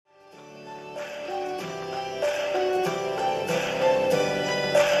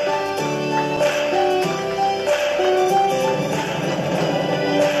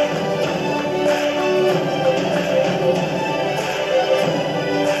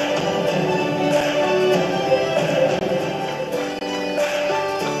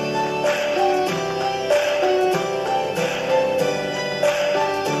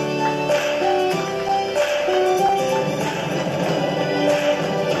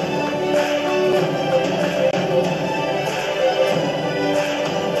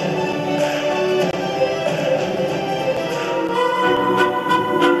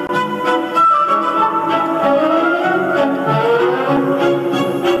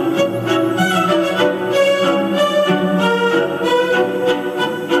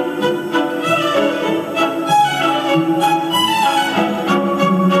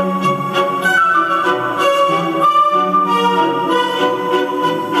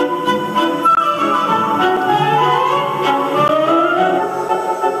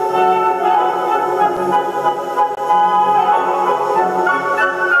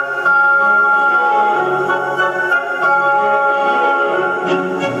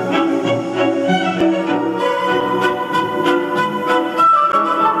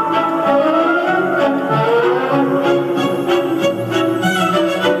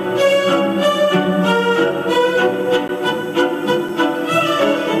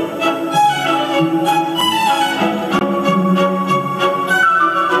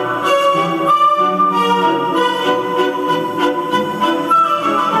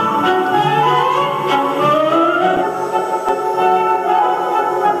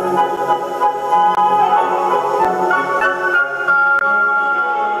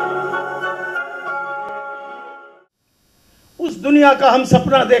दुनिया का हम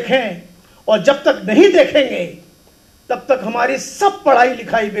सपना देखें, और जब तक नहीं देखेंगे तब तक हमारी सब पढ़ाई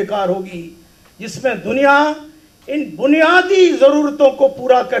लिखाई बेकार होगी, जिसमें दुनिया इन बुनियादी जरूरतों को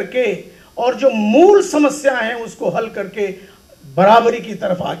पूरा करके और जो मूल समस्याएं हैं उसको हल करके बराबरी की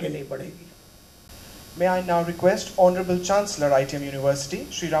तरफ आगे नहीं बढ़ेगी। May I now request Honorable Chancellor ITM-University,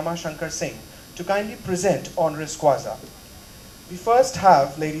 Shri Shankar Singh, to kindly present Honoris causa. We first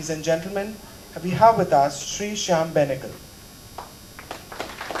have, ladies and gentlemen, we have with us Shri Shyam Benegal.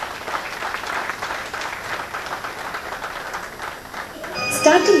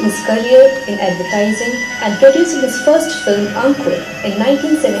 Starting his career in advertising and producing his first film Ankur in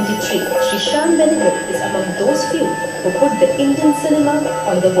 1973, Shri Shyam Benegal is among those few who put the Indian cinema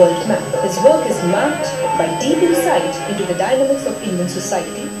on the world map. His work is marked by deep insight into the dynamics of Indian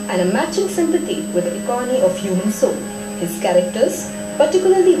society and a matching sympathy with the economy of human soul. His characters,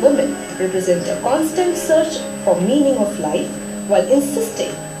 particularly women, represent a constant search for meaning of life while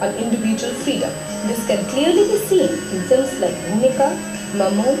insisting on individual freedom. This can clearly be seen in films like Bhumika,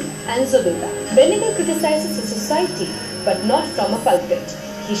 Mamoon and Zubeda. Benegal criticizes his society, but not from a pulpit.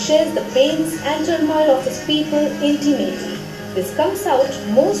 He shares the pains and turmoil of his people intimately. This comes out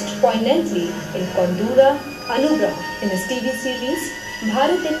most poignantly in Kondura, Anugraham in his TV series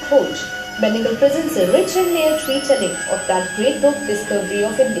Bharat and Khoj. Benegal presents a rich and layered retelling of that great book Discovery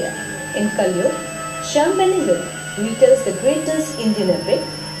of India. In Gwalior, Shyam Benegal retells the greatest Indian epic,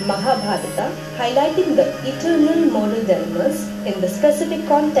 Mahabharata, highlighting the eternal moral dilemmas in the specific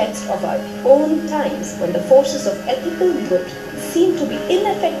context of our own times when the forces of ethical good seem to be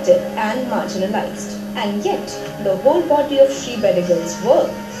ineffective and marginalized. And yet, the whole body of Shri Benegal's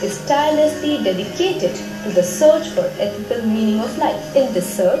work is tirelessly dedicated to the search for ethical meaning of life. In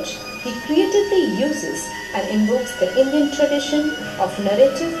this search, he creatively uses and invokes the Indian tradition of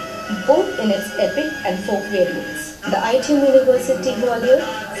narrative both in its epic and folk variants. The ITM-University Gwalior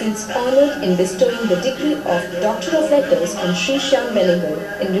feels honored in bestowing the degree of Doctor of Letters on Shri Shyam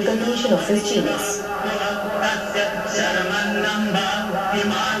Benegal in recognition of his genius.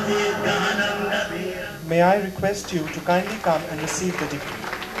 May I request you to kindly come and receive the degree.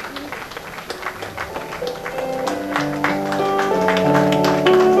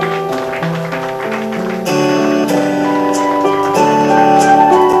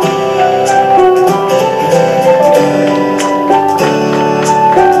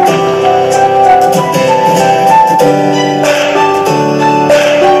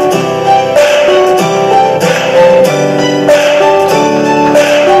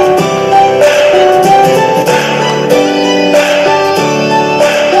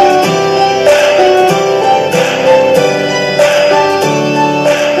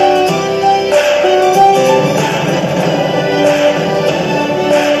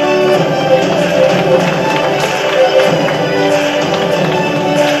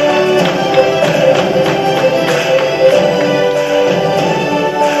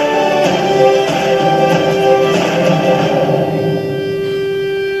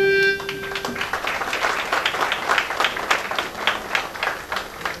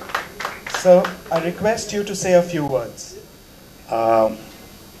 So, I request you to say a few words.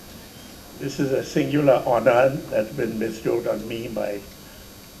 This is a singular honor that's been bestowed on me by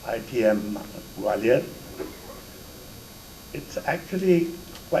ITM Gwalior. It's actually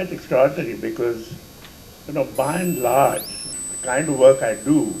quite extraordinary because, by and large, the kind of work I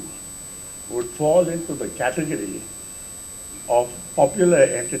do would fall into the category of popular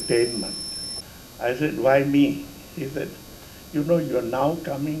entertainment. I said, why me? He said, you're now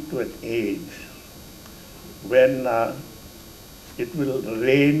coming to an age when it will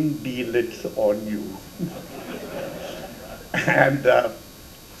rain delits on you. And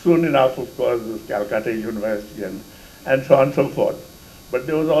soon enough, of course, was Calcutta University and so on and so forth. But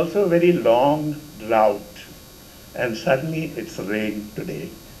there was also a very long drought, and suddenly it's rained today.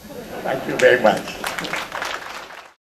 Thank you very much.